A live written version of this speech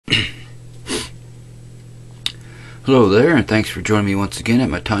Hello there, and thanks for joining me once again at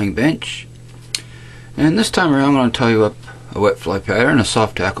my tying bench. And this time around I'm going to tie you up a wet fly pattern, a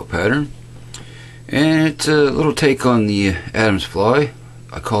soft tackle pattern. And it's a little take on the Adams fly.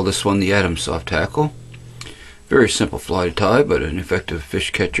 I call this one the Adams soft tackle. Very simple fly to tie, but an effective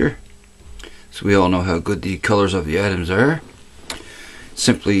fish catcher. So we all know how good the colors of the Adams are.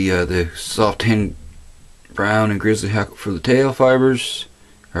 Simply the soft hen brown and grizzly hackle for the tail fibers,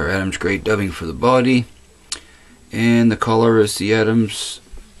 our Adams gray dubbing for the body, and the color is the Adams,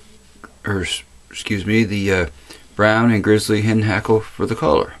 or excuse me, the brown and grizzly hen hackle for the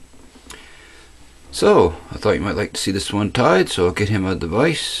collar. So I thought you might like to see this one tied, so I'll get him a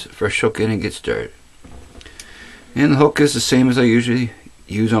device, a fresh hook in, and get started. And the hook is the same as I usually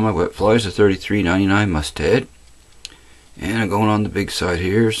use on my wet flies, a 33.99 mustad. And I'm going on the big side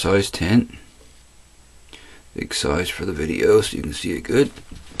here, size 10. Big size for the video so you can see it good.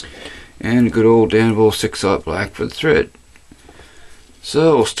 And a good old Danville 6/0 black for the thread.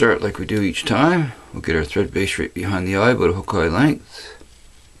 So we'll start like we do each time. We'll get our thread base right behind the eye, about a hook eye length.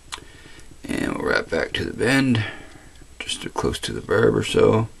 And we'll wrap back to the bend, just close to the barb or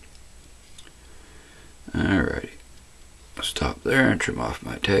so. Alrighty. I'll stop there and trim off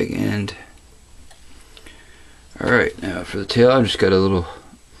my tag end. Alright, now for the tail I've just got a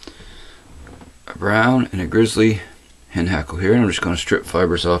brown and a grizzly hen hackle here, and I'm just going to strip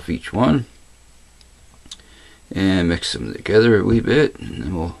fibers off each one and mix them together a wee bit, and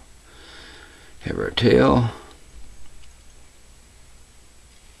then we'll have our tail.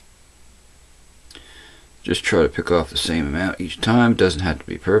 Just try to pick off the same amount each time. It doesn't have to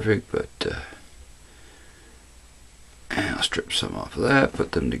be perfect, but and I'll strip some off of that,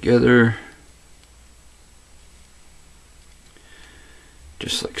 put them together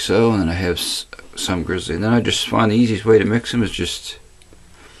just like so, and then I have some grizzly, and then I just find the easiest way to mix them is just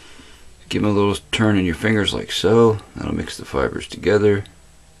give them a little turn in your fingers like so. That'll mix the fibers together.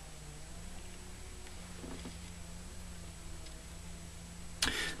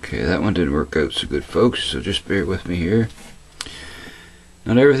 Okay, that one didn't work out so good, folks, so just bear with me here.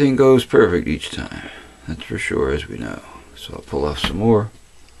 Not everything goes perfect each time, that's for sure, as we know. So I'll pull off some more.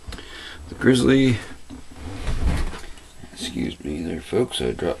 The grizzly, excuse me there, folks,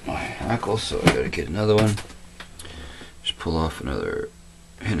 I dropped my hackle, so I gotta get another one. Just pull off another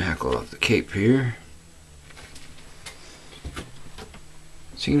hen hackle off the cape here.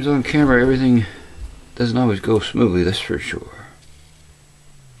 Seems on camera everything doesn't always go smoothly, that's for sure.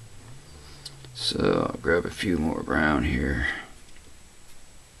 So I'll grab a few more brown here.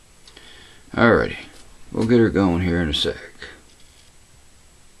 Alrighty, we'll get her going here in a sec.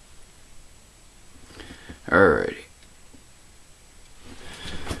 Alrighty.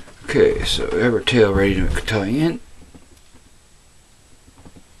 Okay, so we have our tail ready to tie in.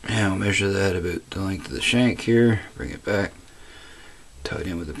 Now I'll measure that about the length of the shank here, bring it back, tie it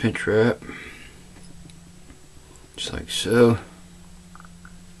in with a pinch wrap, just like so.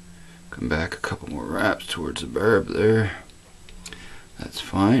 Come back a couple more wraps towards the barb there. That's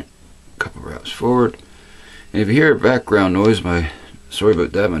fine. A couple wraps forward. And if you hear a background noise, sorry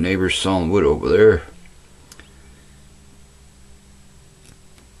about that, my neighbor's sawing wood over there.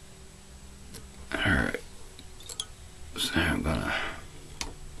 Alright, so now I'm gonna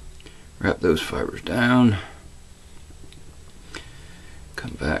wrap those fibers down,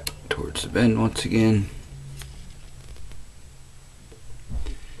 come back towards the bend once again,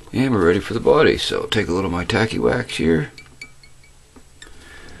 and we're ready for the body. So I'll take a little of my tacky wax here,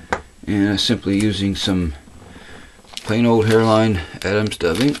 and I'm simply using some plain old hairline Adams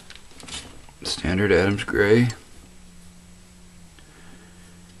dubbing, standard Adams gray,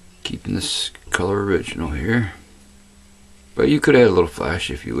 keeping this color original here, but you could add a little flash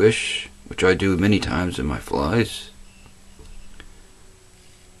if you wish, which I do many times in my flies.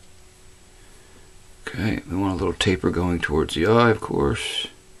 Okay, we want a little taper going towards the eye, of course.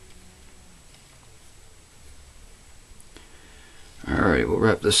 Alright, we'll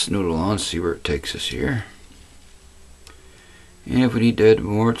wrap this noodle on, see where it takes us here, and if we need to add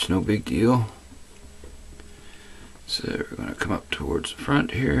more, it's no big deal. So we're going to come up towards the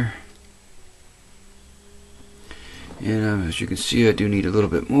front here. And as you can see, I do need a little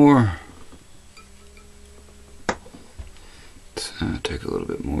bit more. So take a little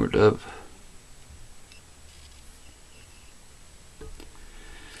bit more dub.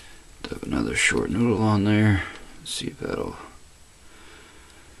 Dub another short noodle on there. Let's see if that'll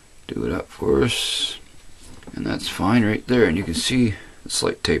do it up for us. And that's fine right there. And you can see the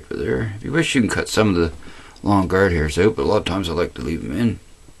slight taper there. If you wish, you can cut some of the long guard hairs out, but a lot of times I like to leave them in.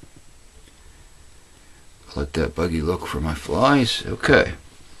 I like that buggy look for my flies. Okay,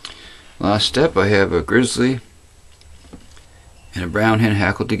 last step, I have a grizzly and a brown hen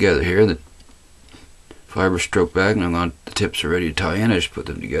hackle together here. The fiber stroke back, and the tips are ready to tie in. I just put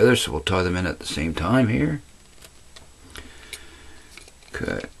them together, so we'll tie them in at the same time here.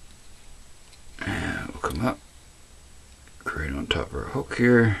 Okay, and we'll come up, create on top of our hook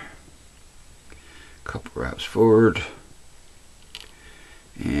here, a couple wraps forward,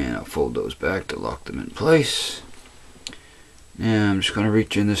 and I'll fold those back to lock them in place. Now I'm just going to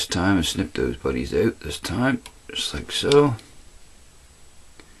reach in this time and snip those buddies out this time, just like so.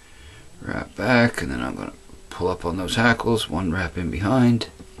 Wrap back, and then I'm going to pull up on those hackles, one wrap in behind,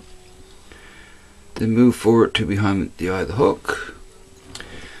 then move forward to behind the eye of the hook.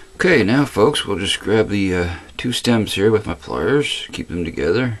 Okay, now folks, we'll just grab the two stems here with my pliers, keep them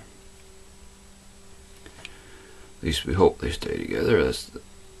together. At least we hope they stay together, that's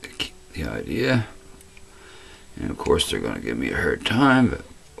the idea. And of course they're going to give me a hard time, but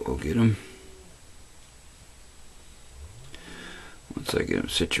we'll get them. Once I get them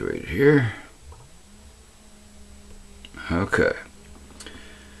situated here. Okay.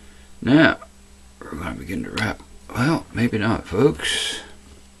 Now, we're going to begin to wrap. Well, maybe not, folks.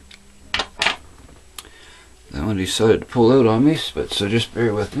 That one decided to pull out on me, but so just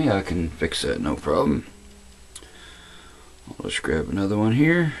bear with me. I can fix that, no problem. I'll just grab another one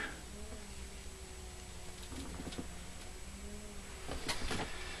here.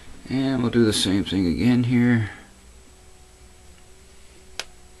 And we'll do the same thing again here.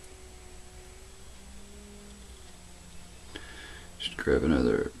 Just grab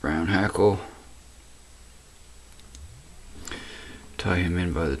another brown hackle. Tie him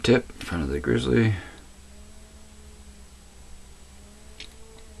in by the tip in front of the grizzly.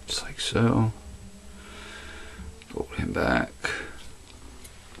 Just like so. Fold him back.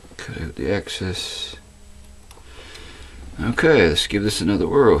 Cut out the excess. Okay, let's give this another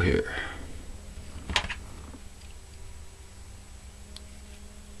whirl here.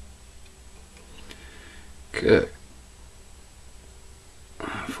 Okay.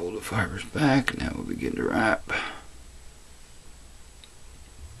 Fold the fibers back. Now we'll begin to wrap.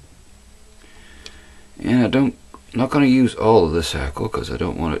 And I'm not going to use all of this hackle because I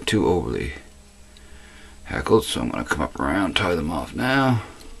don't want it too overly hackled. So I'm going to come up around, tie them off now.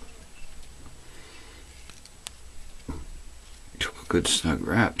 Good snug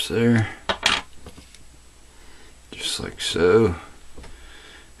wraps there, just like so,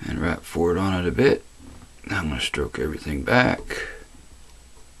 and wrap forward on it a bit. Now I'm going to stroke everything back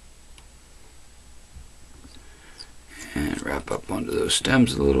and wrap up onto those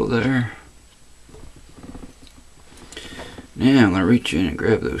stems a little there. Now I'm going to reach in and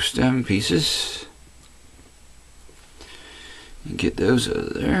grab those stem pieces and get those out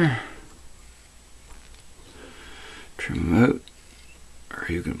of there, trim them out. Or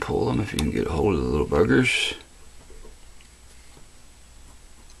you can pull them if you can get a hold of the little buggers.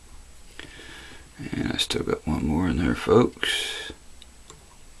 And I still got one more in there, folks.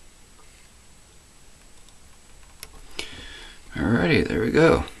 Alrighty, there we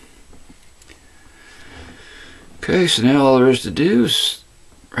go. Okay, so now all there is to do is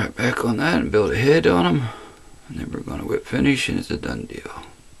wrap back on that and build a head on them. And then we're going to whip finish, and it's a done deal.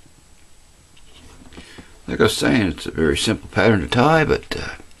 Like I was saying, it's a very simple pattern to tie, but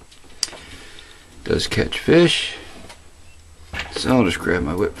it does catch fish. So I'll just grab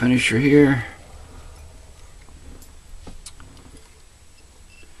my whip finisher here.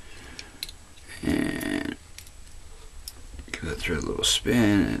 And give that thread a little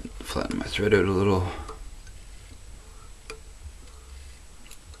spin and flatten my thread out a little.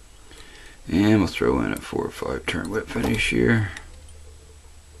 And we'll throw in a 4 or 5 turn whip finish here.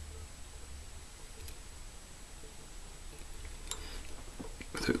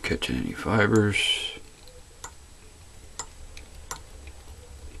 Without catching any fibers.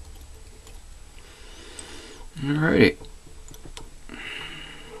 Alrighty.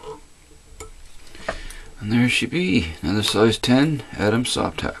 And there she be, another size 10 Adams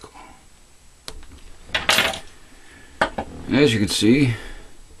soft hackle. And as you can see,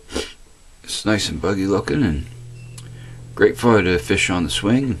 it's nice and buggy looking and great fun to fish on the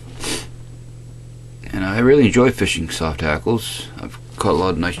swing. And I really enjoy fishing soft hackles. I've caught a lot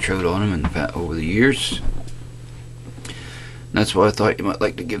of nice trout on them over the years. And that's why I thought you might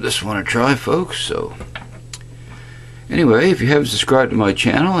like to give this one a try, folks. So anyway, if you haven't subscribed to my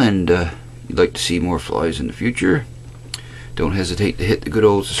channel and you'd like to see more flies in the future, don't hesitate to hit the good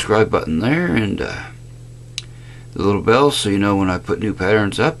old subscribe button there and the little bell so you know when I put new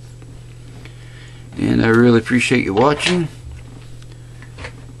patterns up. And I really appreciate you watching.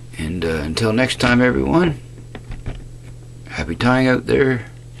 And until next time, everyone, happy tying out there.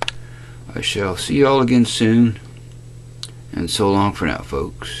 I shall see you all again soon. And so long for now,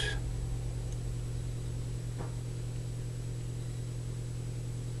 folks.